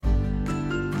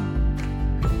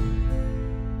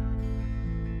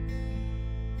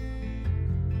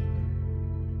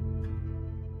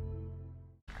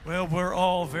Well, we're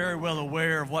all very well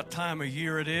aware of what time of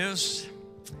year it is.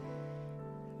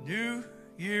 New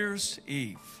Year's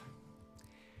Eve.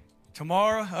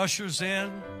 Tomorrow ushers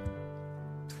in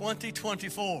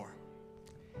 2024.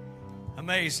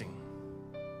 Amazing.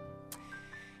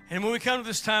 And when we come to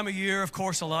this time of year, of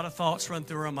course, a lot of thoughts run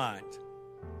through our mind.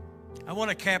 I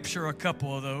want to capture a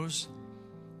couple of those.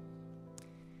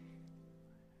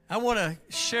 I want to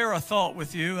share a thought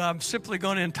with you. I'm simply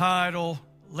going to entitle,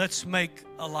 Let's Make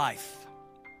a Life.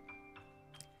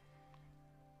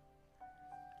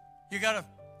 You got an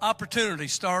opportunity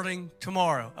starting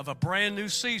tomorrow of a brand new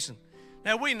season.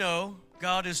 Now, we know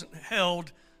God isn't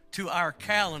held to our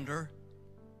calendar,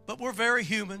 but we're very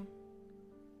human.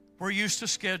 We're used to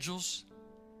schedules.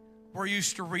 We're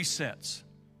used to resets.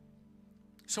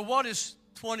 So what is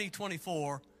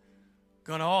 2024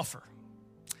 going to offer?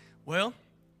 Well,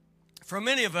 for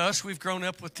many of us, we've grown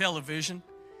up with television,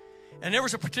 and there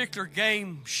was a particular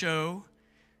game show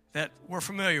that we're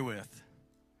familiar with.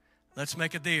 Let's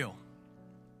Make a Deal.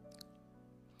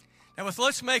 Now, with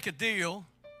Let's Make a Deal,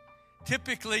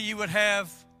 typically you would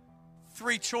have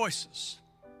three choices.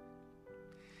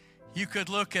 You could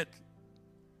look at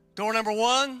door number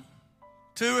 1,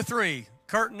 2, or 3.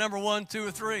 Curtain number 1, 2,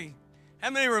 or 3. How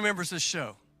many remembers this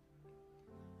show?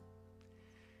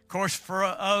 Of course, for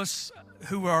us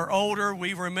who are older,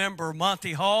 we remember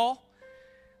Monty Hall,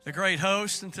 the great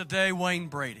host, and today Wayne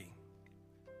Brady.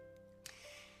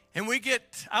 And I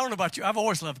don't know about you, I've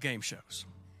always loved game shows.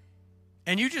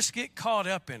 And you just get caught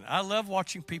up in it. I love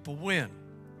watching people win.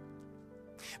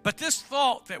 But this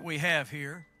thought that we have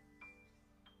here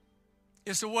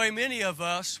is the way many of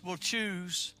us will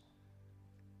choose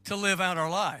to live out our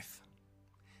life.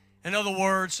 In other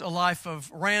words, a life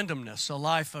of randomness, a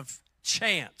life of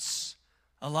chance,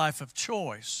 a life of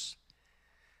choice.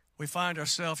 We find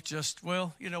ourselves just,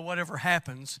 whatever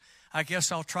happens, I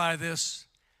guess I'll try this,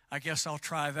 I guess I'll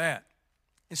try that,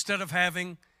 instead of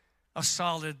having a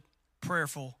solid,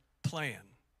 prayerful plan.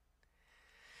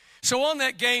 So on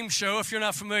that game show, if you're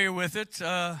not familiar with it,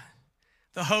 the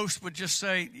host would just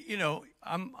say,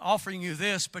 I'm offering you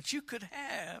this, but you could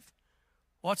have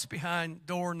what's behind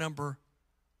door number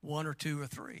 1 or 2 or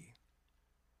 3,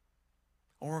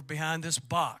 or behind this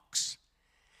box.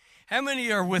 How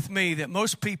many are with me that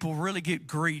most people really get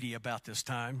greedy about this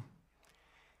time?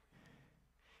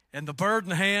 And the bird in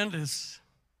the hand is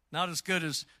not as good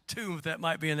as 2 that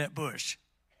might be in that bush.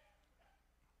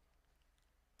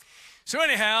 So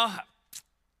anyhow,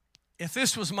 if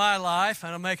this was my life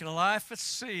and I'm making a life, let's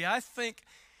see, I think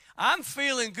I'm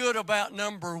feeling good about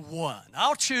number 1.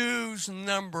 I'll choose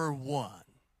number 1.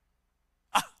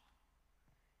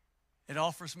 It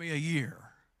offers me a year.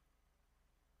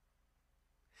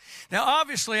 Now,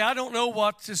 obviously, I don't know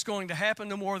what is going to happen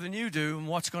no more than you do and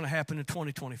what's going to happen in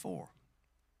 2024.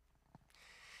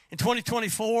 In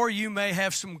 2024, you may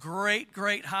have some great,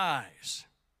 great highs.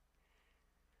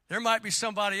 There might be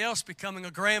somebody else becoming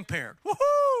a grandparent.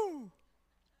 Woohoo!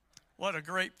 What a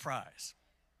great prize.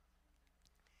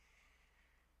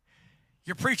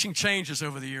 Your preaching changes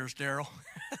over the years, Daryl.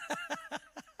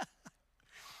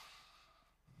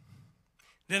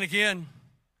 Then again,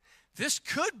 this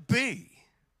could be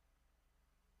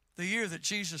the year that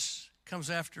Jesus comes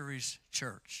after his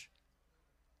church.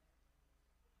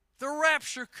 The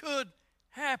rapture could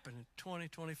happen in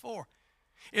 2024.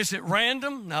 Is it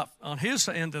random? Not on his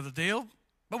end of the deal,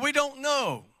 but we don't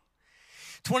know.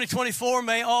 2024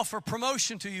 may offer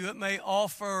promotion to you. It may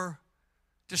offer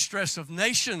distress of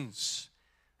nations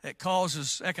that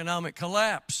causes economic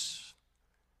collapse.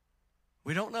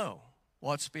 We don't know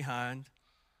what's behind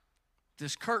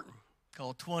this curtain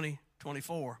called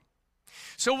 2024.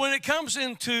 So when it comes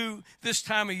into this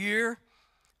time of year,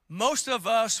 most of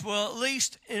us will at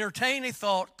least entertain a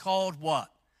thought called what?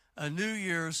 A New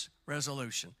Year's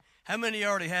resolution. How many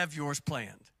already have yours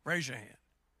planned? Raise your hand.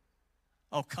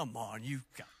 Oh, come on, you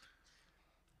got it.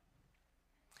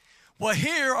 Well,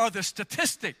 here are the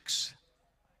statistics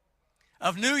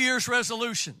of New Year's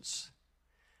resolutions.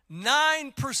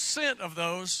 9% of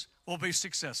those will be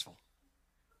successful.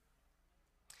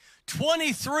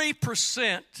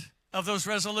 23% of those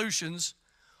resolutions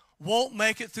won't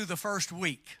make it through the first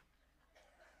week.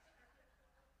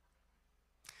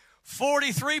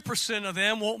 43% of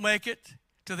them won't make it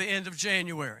to the end of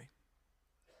January.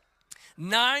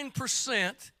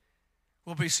 9%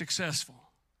 will be successful.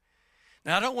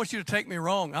 Now, I don't want you to take me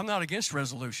wrong. I'm not against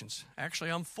resolutions.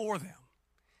 Actually, I'm for them.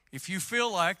 If you feel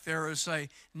like there is a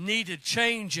needed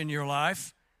change in your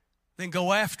life, then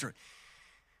go after it.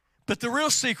 But the real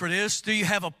secret is, do you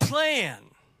have a plan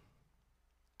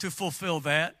to fulfill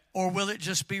that, or will it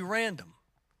just be random?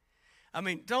 I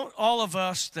mean, don't all of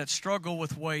us that struggle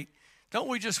with weight, don't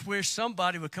we just wish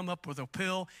somebody would come up with a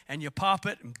pill and you pop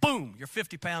it and boom, you're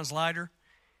 50 pounds lighter?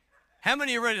 How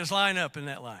many are ready to line up in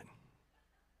that line?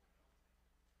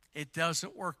 It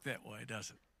doesn't work that way, does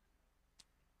it?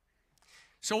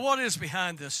 So what is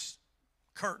behind this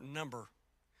curtain number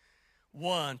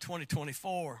 1,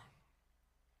 2024?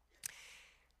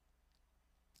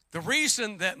 The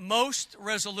reason that most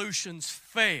resolutions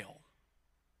fail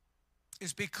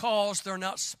is because they're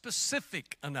not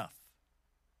specific enough.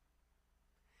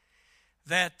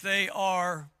 That they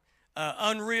are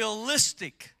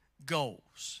unrealistic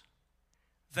goals.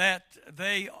 That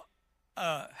they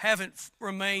haven't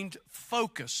remained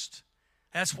focused.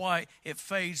 That's why it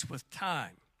fades with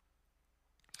time.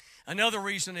 Another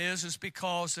reason is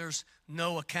because there's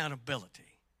no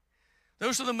accountability.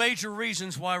 Those are the major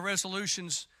reasons why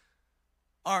resolutions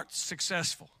aren't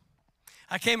successful.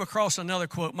 I came across another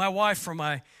quote. My wife, for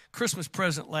my Christmas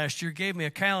present last year, gave me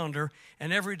a calendar,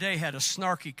 and every day had a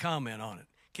snarky comment on it.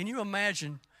 Can you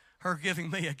imagine her giving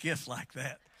me a gift like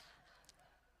that?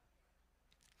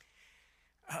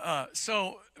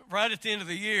 So right at the end of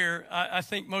the year, I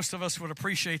think most of us would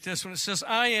appreciate this when it says,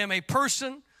 I am a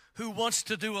person who wants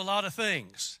to do a lot of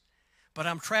things, but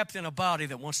I'm trapped in a body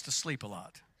that wants to sleep a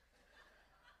lot.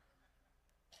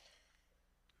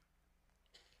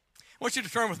 I want you to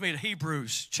turn with me to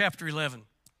Hebrews chapter 11.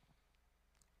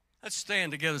 Let's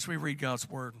stand together as we read God's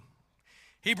word.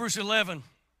 Hebrews 11,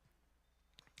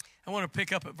 I want to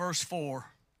pick up at verse 4.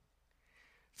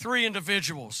 3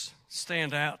 individuals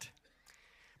stand out.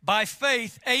 By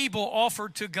faith, Abel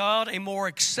offered to God a more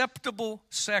acceptable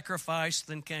sacrifice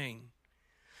than Cain,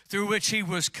 through which he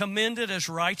was commended as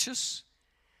righteous,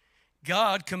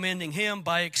 God commending him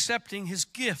by accepting his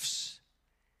gifts.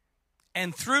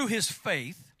 And through his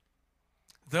faith,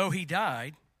 though he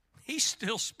died, he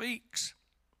still speaks.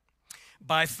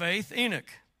 By faith,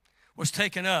 Enoch was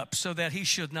taken up so that he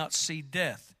should not see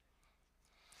death.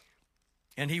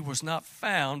 And he was not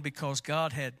found because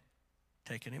God had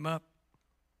taken him up.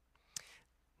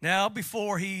 Now,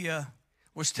 before he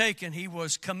was taken, he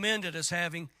was commended as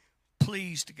having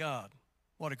pleased God.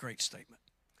 What a great statement.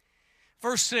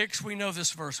 Verse 6, we know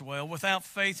this verse well. Without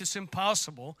faith, it's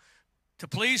impossible to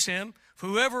please him.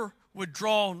 Whoever would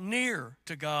draw near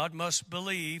to God must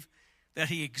believe that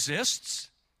he exists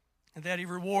and that he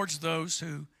rewards those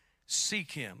who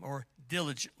seek him or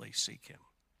diligently seek him.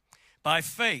 By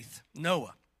faith,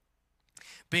 Noah,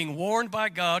 being warned by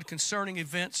God concerning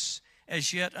events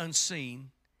as yet unseen,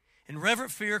 in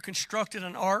reverent fear constructed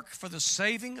an ark for the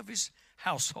saving of his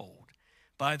household.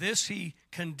 By this he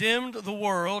condemned the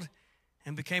world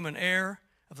and became an heir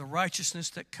of the righteousness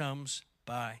that comes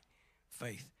by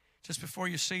faith. Just before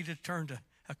you're seated, turn to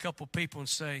a couple people and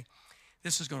say,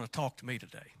 this is going to talk to me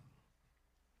today.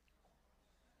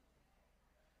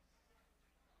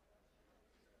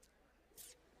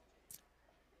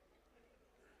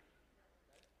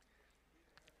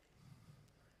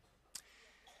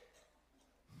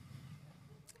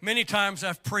 Many times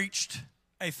I've preached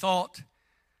a thought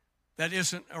that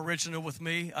isn't original with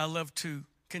me. I love to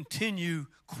continue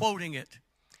quoting it.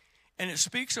 And it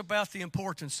speaks about the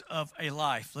importance of a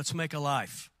life. Let's make a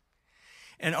life.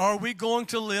 And are we going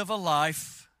to live a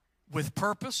life with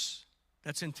purpose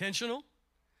that's intentional?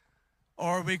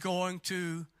 Or are we going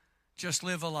to just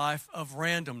live a life of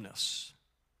randomness,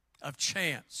 of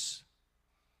chance?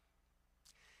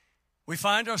 We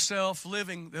find ourselves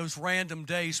living those random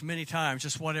days many times,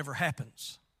 just whatever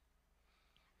happens.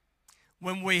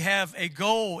 When we have a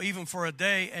goal, even for a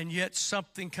day, and yet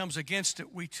something comes against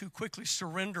it, we too quickly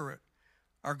surrender it,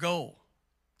 our goal.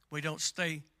 We don't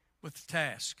stay with the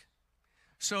task.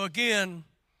 So again,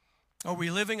 are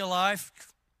we living a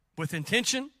life with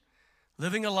intention,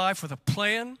 living a life with a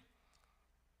plan?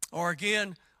 Or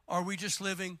again, are we just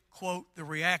living, quote, the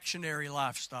reactionary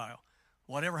lifestyle?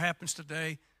 Whatever happens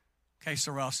today, que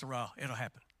sera, sera, it'll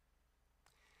happen.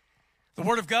 The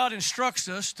Word of God instructs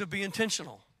us to be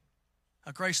intentional,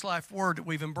 a Grace Life word that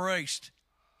we've embraced.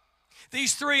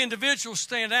 These 3 individuals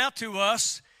stand out to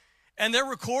us, and they're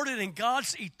recorded in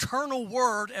God's eternal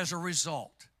Word as a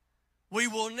result. We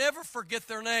will never forget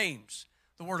their names.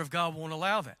 The Word of God won't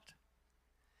allow that.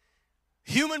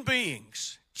 Human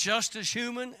beings, just as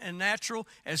human and natural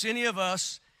as any of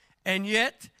us, and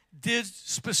yet did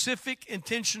specific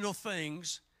intentional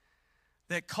things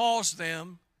that caused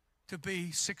them to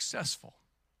be successful,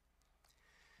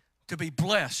 to be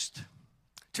blessed,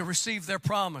 to receive their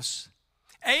promise.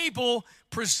 Abel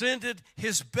presented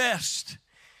his best.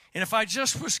 And if I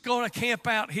just was going to camp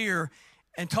out here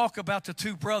and talk about the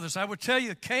 2 brothers, I would tell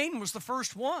you Cain was the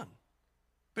first one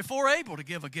before Abel to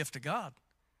give a gift to God.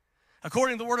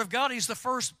 According to the Word of God, he's the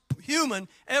first human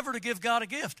ever to give God a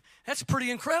gift. That's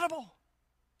pretty incredible.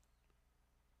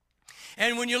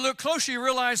 And when you look closer, you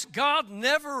realize God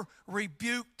never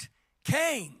rebuked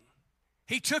Cain.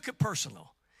 He took it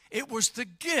personal. It was the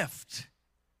gift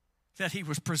that he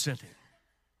was presenting.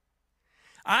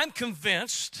 I'm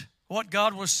convinced what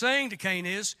God was saying to Cain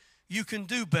is, you can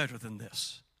do better than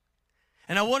this.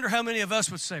 And I wonder how many of us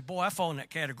would say, boy, I fall in that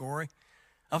category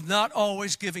of not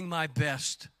always giving my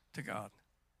best to God.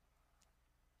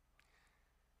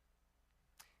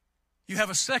 You have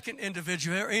a second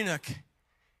individual, Enoch.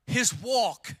 His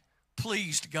walk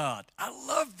pleased God. I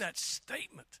love that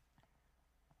statement.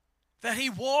 That he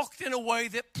walked in a way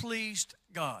that pleased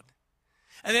God.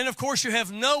 And then, of course, you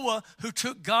have Noah, who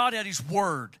took God at his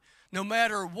word. No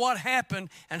matter what happened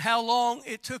and how long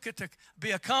it took it to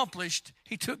be accomplished,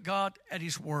 he took God at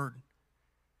his word.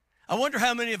 I wonder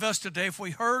how many of us today, if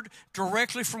we heard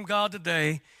directly from God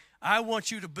today, I want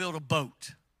you to build a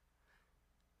boat.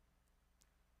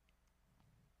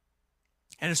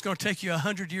 And it's going to take you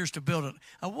 100 years to build it.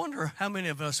 I wonder how many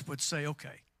of us would say,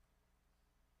 okay.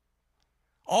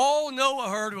 All Noah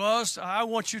heard was, I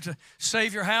want you to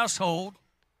save your household.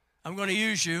 I'm going to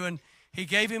use you. And he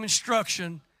gave him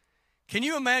instruction. Can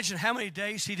you imagine how many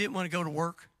days he didn't want to go to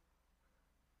work?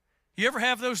 You ever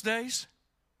have those days?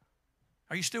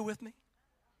 Are you still with me?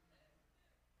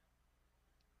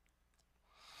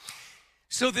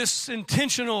 So this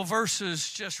intentional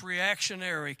versus just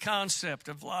reactionary concept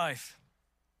of life.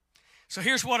 So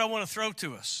here's what I want to throw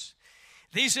to us.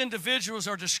 These individuals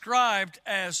are described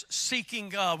as seeking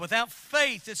God. Without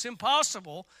faith, it's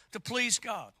impossible to please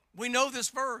God. We know this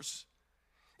verse.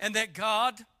 And that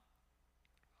God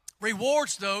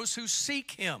rewards those who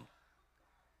seek him.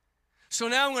 So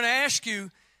now I'm going to ask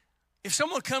you, if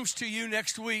someone comes to you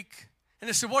next week and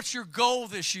they say, what's your goal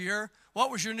this year?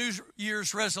 What was your New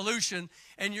Year's resolution?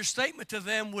 And your statement to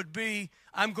them would be,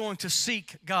 I'm going to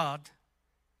seek God.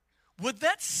 Would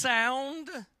that sound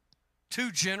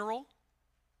too general?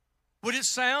 Would it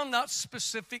sound not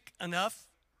specific enough?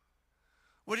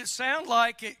 Would it sound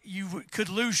like you could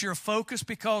lose your focus?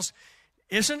 Because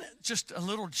isn't it just a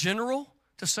little general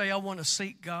to say, I want to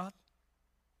seek God?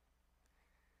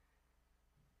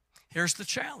 Here's the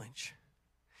challenge.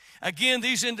 Again,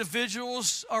 these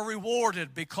individuals are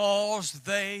rewarded because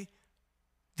they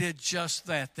did just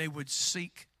that. They would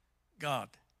seek God.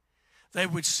 They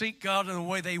would seek God in the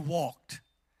way they walked.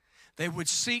 They would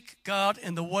seek God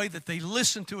in the way that they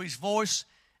listened to his voice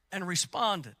and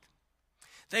responded.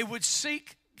 They would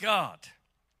seek God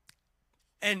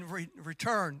and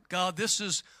return, God, this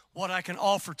is what I can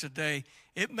offer today.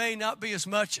 It may not be as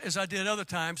much as I did other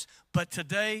times, but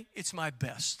today it's my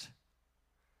best.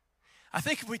 I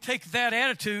think if we take that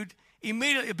attitude,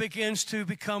 immediately it begins to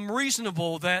become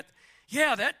reasonable that,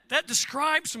 yeah, that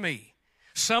describes me.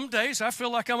 Some days I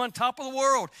feel like I'm on top of the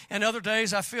world, and other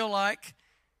days I feel like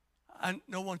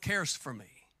no one cares for me.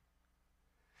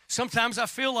 Sometimes I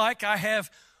feel like I have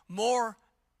more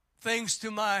things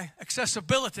to my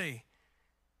accessibility,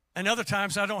 and other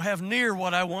times I don't have near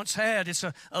what I once had. It's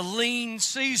a lean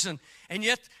season, and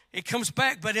yet it comes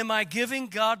back. But am I giving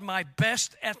God my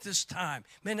best at this time?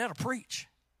 Man, that'll preach.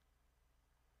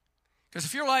 Because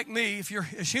if you're like me, if you're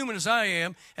as human as I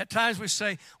am, at times we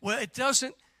say, well, it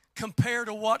doesn't compare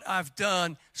to what I've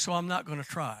done, so I'm not going to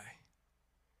try.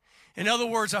 In other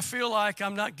words, I feel like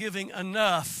I'm not giving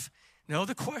enough. No,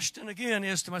 the question again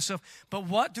is to myself, but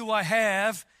what do I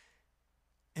have,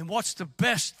 and what's the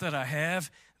best that I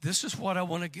have? This is what I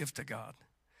want to give to God.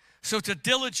 So to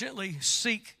diligently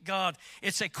seek God,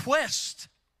 it's a quest.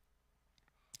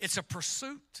 It's a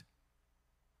pursuit.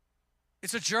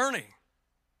 It's a journey.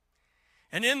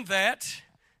 And in that,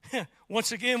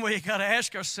 once again, we got to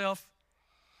ask ourselves,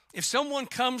 if someone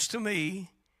comes to me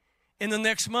in the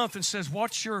next month and says,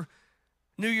 what's your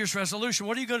New Year's resolution?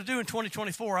 What are you going to do in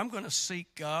 2024? I'm going to seek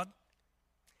God.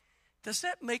 Does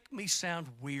that make me sound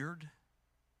weird?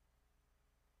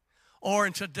 Or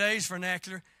in today's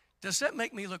vernacular, does that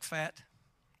make me look fat?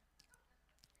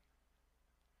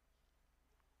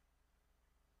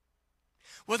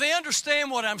 Will they understand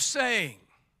what I'm saying?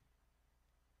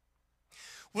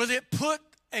 Will it put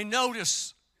a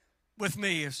notice with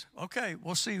me as, okay,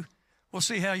 we'll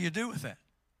see how you do with that.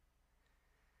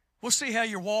 We'll see how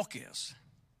your walk is.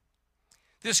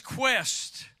 This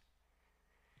quest,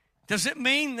 does it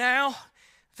mean now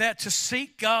that to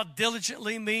seek God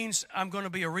diligently means I'm going to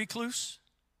be a recluse?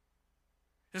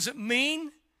 Does it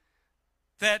mean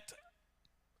that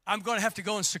I'm going to have to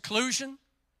go in seclusion?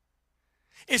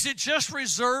 Is it just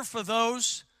reserved for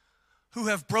those who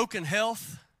have broken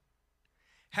health?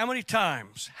 How many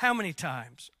times,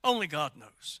 only God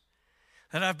knows,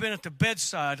 that I've been at the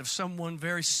bedside of someone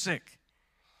very sick,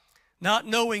 not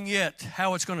knowing yet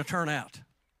how it's going to turn out.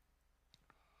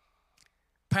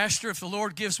 Pastor, if the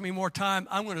Lord gives me more time,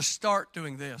 I'm going to start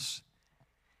doing this.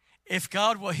 If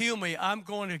God will heal me, I'm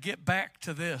going to get back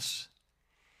to this.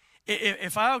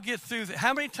 If I'll get through that,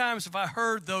 how many times have I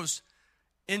heard those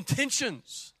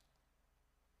intentions?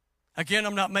 Again,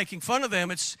 I'm not making fun of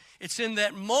them. It's in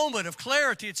that moment of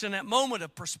clarity. It's in that moment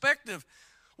of perspective.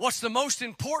 What's the most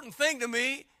important thing to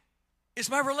me is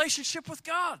my relationship with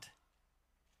God.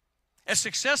 As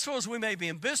successful as we may be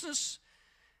in business,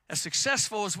 as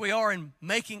successful as we are in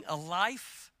making a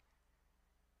life,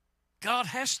 God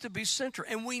has to be center,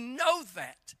 and we know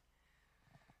that.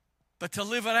 But to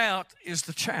live it out is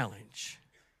the challenge.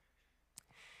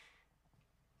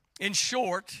 In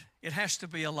short, it has to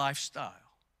be a lifestyle,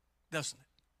 doesn't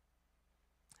it?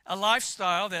 A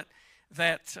lifestyle that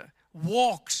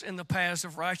walks in the paths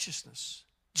of righteousness.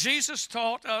 Jesus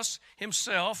taught us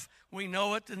himself, we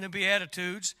know it in the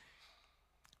Beatitudes,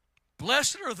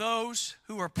 blessed are those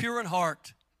who are pure in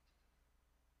heart,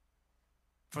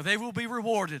 for they will be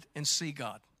rewarded and see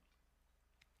God.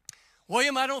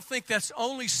 William, I don't think that's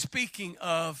only speaking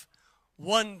of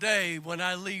one day when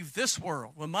I leave this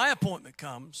world, when my appointment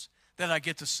comes, that I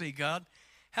get to see God.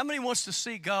 How many wants to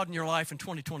see God in your life in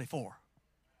 2024?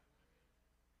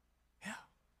 Yeah.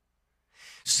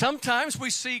 Sometimes we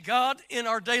see God in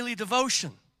our daily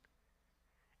devotion.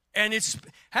 And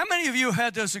how many of you have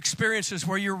had those experiences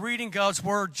where you're reading God's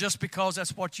Word just because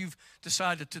that's what you've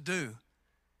decided to do?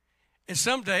 And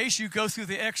some days you go through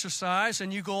the exercise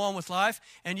and you go on with life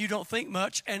and you don't think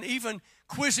much, and even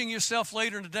quizzing yourself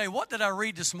later in the day, what did I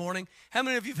read this morning? How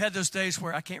many of you have had those days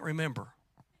where I can't remember?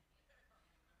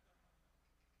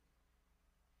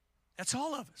 That's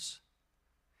all of us.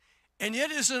 And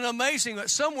yet isn't it amazing that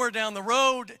somewhere down the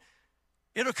road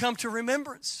it'll come to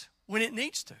remembrance when it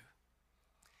needs to.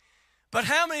 But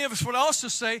how many of us would also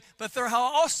say, but there have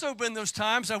also been those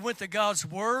times I went to God's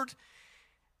Word,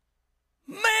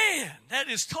 man, that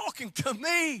is talking to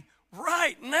me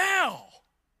right now.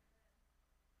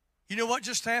 You know what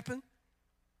just happened?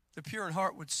 The pure in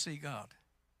heart would see God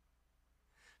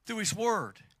through His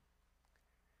Word.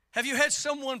 Have you had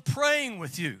someone praying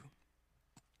with you?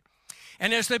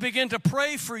 And as they begin to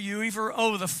pray for you, either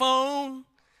over the phone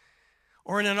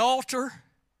or in an altar,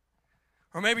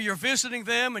 or maybe you're visiting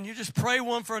them and you just pray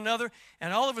one for another,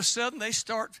 and all of a sudden they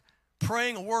start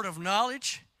praying a word of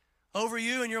knowledge over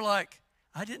you, and you're like,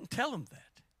 I didn't tell them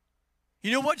that.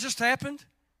 You know what just happened?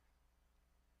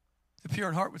 The pure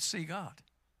in heart would see God.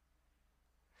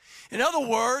 In other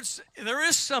words, there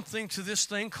is something to this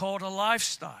thing called a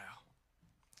lifestyle.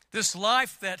 This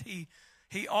life that He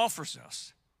offers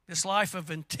us. This life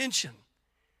of intention.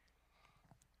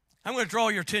 I'm going to draw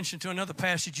your attention to another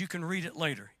passage. You can read it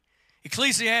later.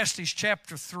 Ecclesiastes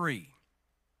chapter 3,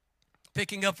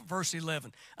 picking up at verse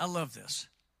 11. I love this.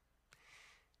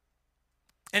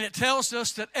 And it tells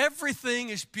us that everything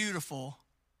is beautiful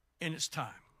in its time.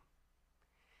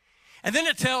 And then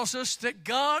it tells us that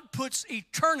God puts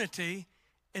eternity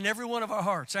in every one of our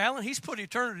hearts. Alan, He's put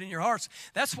eternity in your hearts.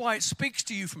 That's why it speaks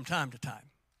to you from time to time.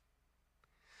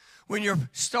 When you're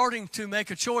starting to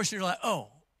make a choice and you're like, oh,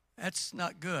 that's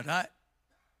not good.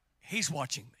 He's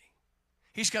watching me.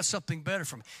 He's got something better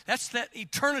for me. That's that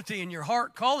eternity in your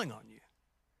heart calling on you.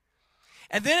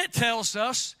 And then it tells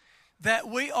us that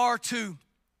we are to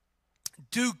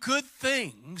do good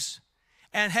things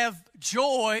and have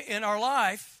joy in our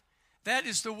life. That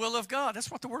is the will of God. That's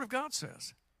what the Word of God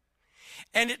says.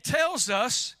 And it tells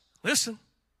us, listen,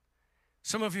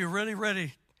 some of you are really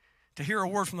ready to hear a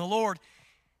word from the Lord.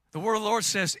 The Word of the Lord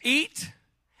says, eat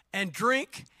and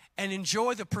drink and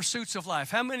enjoy the pursuits of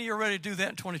life. How many are ready to do that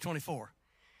in 2024?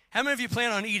 How many of you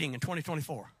plan on eating in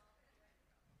 2024?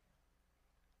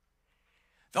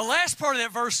 The last part of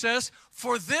that verse says,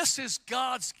 for this is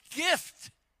God's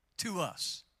gift to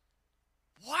us.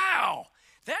 Wow,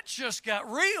 that just got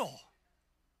real.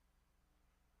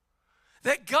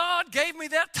 That God gave me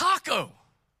that taco.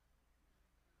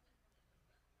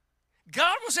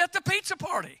 God was at the pizza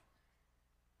party.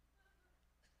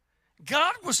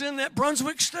 God was in that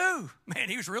Brunswick stew. Man,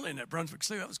 He was really in that Brunswick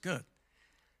stew. That was good.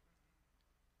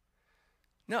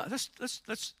 Now, let's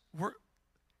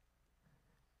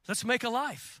make a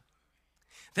life.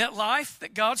 That life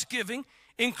that God's giving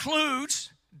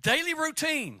includes daily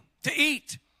routine to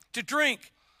eat, to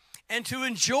drink, and to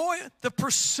enjoy the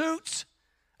pursuits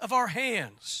of our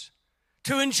hands,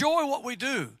 to enjoy what we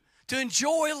do, to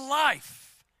enjoy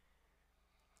life.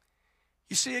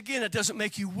 You see, again, it doesn't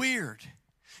make you weird.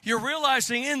 You're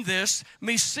realizing in this,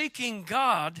 me seeking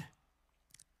God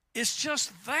is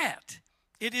just that.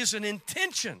 It is an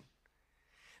intention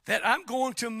that I'm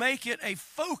going to make it a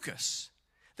focus,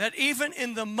 that even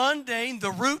in the mundane,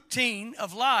 the routine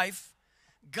of life,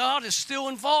 God is still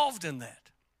involved in that.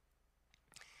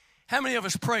 How many of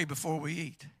us pray before we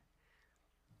eat?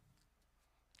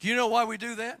 Do you know why we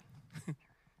do that?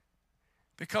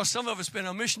 Because some of us have been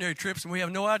on missionary trips and we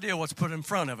have no idea what's put in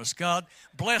front of us. God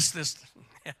bless this.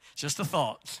 Just a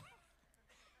thought.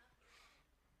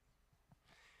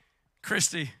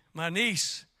 Christy, my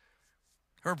niece,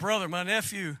 her brother, my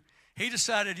nephew, he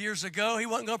decided years ago he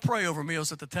wasn't going to pray over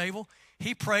meals at the table.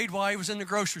 He prayed while he was in the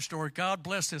grocery store. God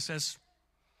bless this, as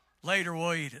later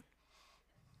we'll eat it.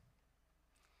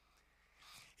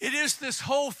 It is this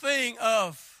whole thing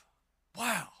of,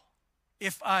 wow,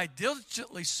 if I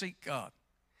diligently seek God,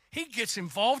 He gets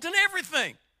involved in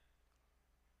everything.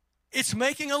 It's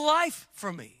making a life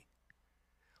for me.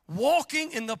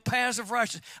 Walking in the paths of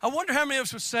righteousness. I wonder how many of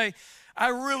us would say, I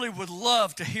really would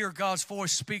love to hear God's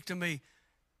voice speak to me,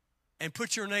 and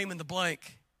put your name in the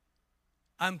blank.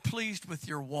 I'm pleased with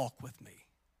your walk with me.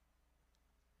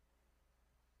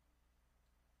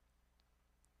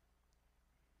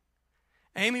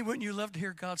 Amy, wouldn't you love to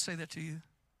hear God say that to you?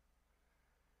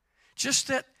 Just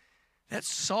that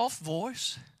soft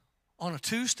voice on a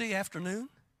Tuesday afternoon.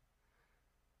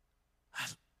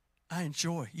 I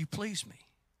enjoy. You please me.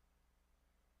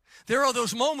 There are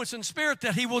those moments in spirit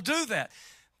that He will do that.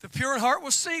 The pure in heart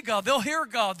will see God. They'll hear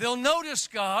God. They'll notice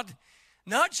God,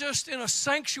 not just in a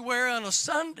sanctuary on a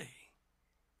Sunday.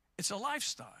 It's a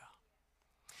lifestyle.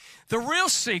 The real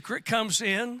secret comes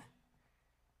in,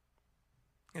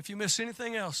 if you miss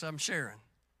anything else I'm sharing,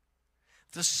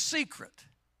 the secret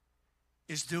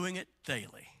is doing it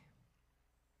daily.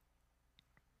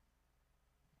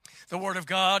 The Word of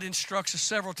God instructs us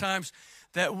several times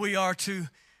that we are to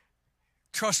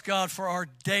trust God for our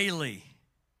daily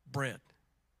bread.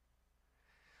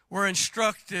 We're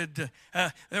instructed,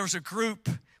 there was a group,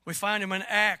 we find them in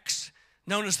Acts,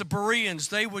 known as the Bereans.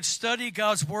 They would study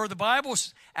God's Word. The Bible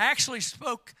actually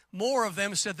spoke more of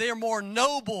them and said they are more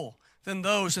noble than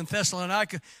those in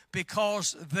Thessalonica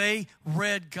because they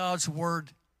read God's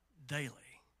Word daily.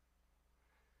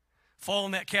 Fall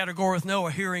in that category with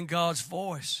Noah, hearing God's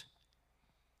voice.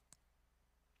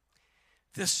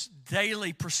 This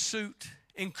daily pursuit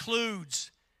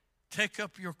includes take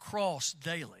up your cross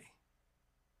daily.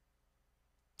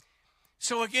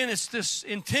 So again, it's this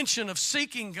intention of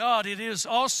seeking God. It is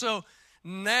also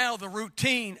now the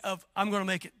routine of I'm going to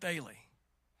make it daily.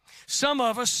 Some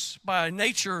of us, by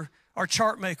nature, are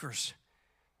chart makers.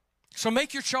 So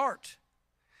make your chart.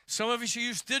 Some of us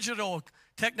use digital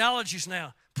technologies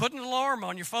now. Put an alarm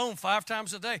on your phone 5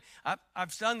 times a day.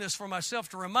 I've done this for myself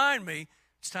to remind me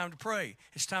it's time to pray.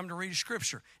 It's time to read a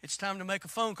scripture. It's time to make a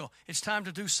phone call. It's time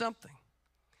to do something.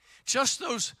 Just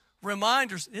those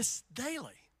reminders, it's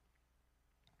daily.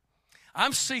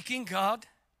 I'm seeking God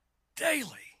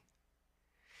daily.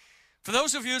 For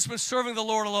those of you who's been serving the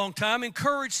Lord a long time,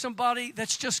 encourage somebody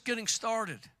that's just getting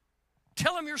started.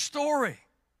 Tell them your story.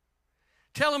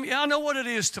 Tell them, yeah, I know what it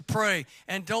is to pray,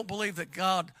 and don't believe that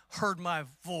God heard my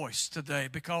voice today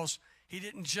because He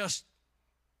didn't just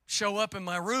show up in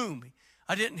my room.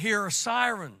 I didn't hear a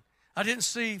siren. I didn't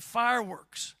see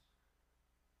fireworks.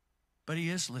 But He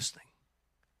is listening.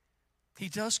 He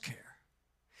does care.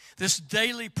 This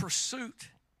daily pursuit.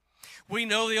 We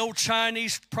know the old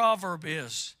Chinese proverb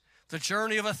is, the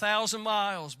journey of 1,000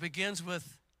 miles begins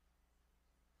with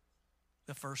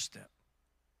the first step.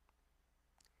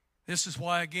 This is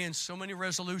why, again, so many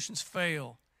resolutions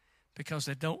fail, because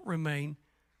they don't remain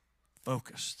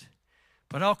focused.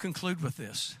 But I'll conclude with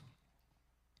this.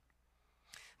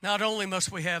 Not only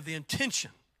must we have the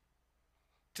intention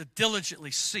to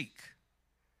diligently seek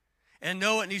and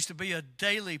know it needs to be a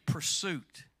daily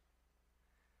pursuit,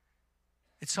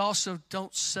 it's also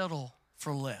don't settle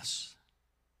for less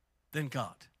than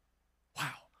God.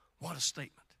 Wow, what a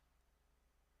statement.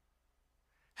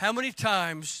 How many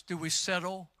times do we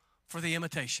settle for the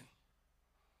imitation?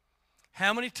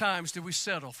 How many times do we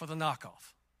settle for the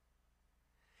knockoff?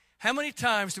 How many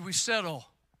times do we settle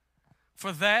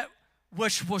for that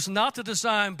which was not the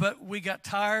design, but we got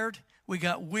tired, we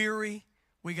got weary,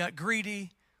 we got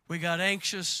greedy, we got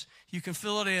anxious? You can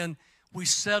fill it in. We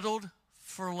settled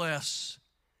for less.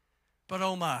 But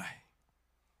oh my,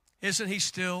 isn't He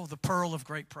still the pearl of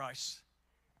great price?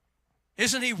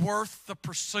 Isn't He worth the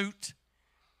pursuit?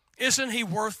 Isn't He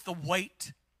worth the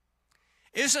wait?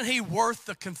 Isn't He worth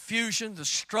the confusion, the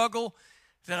struggle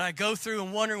that I go through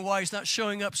and wondering why He's not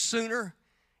showing up sooner?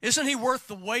 Isn't He worth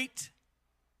the wait?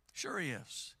 Sure He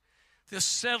is. This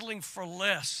settling for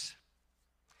less.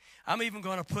 I'm even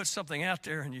going to put something out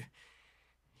there, and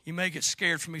You may get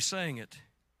scared from me saying it.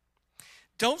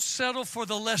 Don't settle for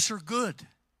the lesser good.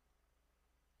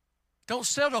 Don't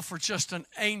settle for just an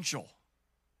angel,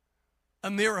 a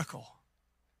miracle.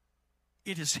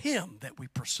 It is Him that we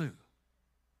pursue.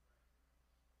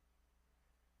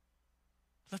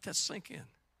 Let that sink in.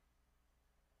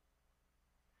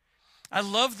 I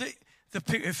love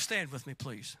stand with me,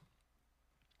 please.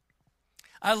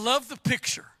 I love the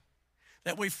picture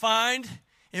that we find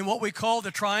in what we call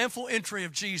the triumphal entry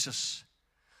of Jesus.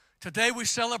 Today we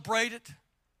celebrate it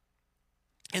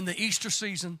in the Easter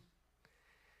season.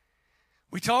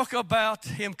 We talk about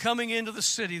Him coming into the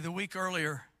city the week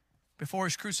earlier before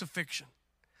His crucifixion.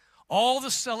 All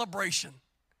the celebration.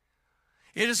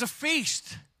 It is a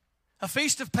feast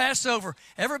of Passover.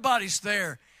 Everybody's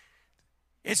there.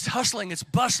 It's hustling, it's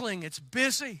bustling, it's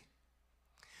busy.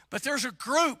 But there's a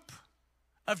group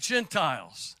of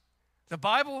Gentiles. The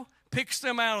Bible picks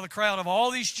them out of the crowd of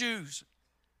all these Jews.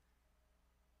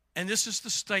 And this is the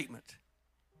statement.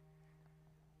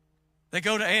 They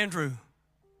go to Andrew.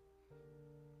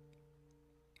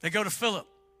 They go to Philip.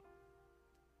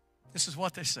 This is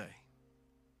what they say.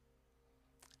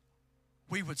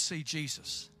 We would see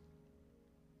Jesus.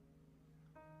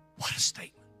 What a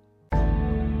statement.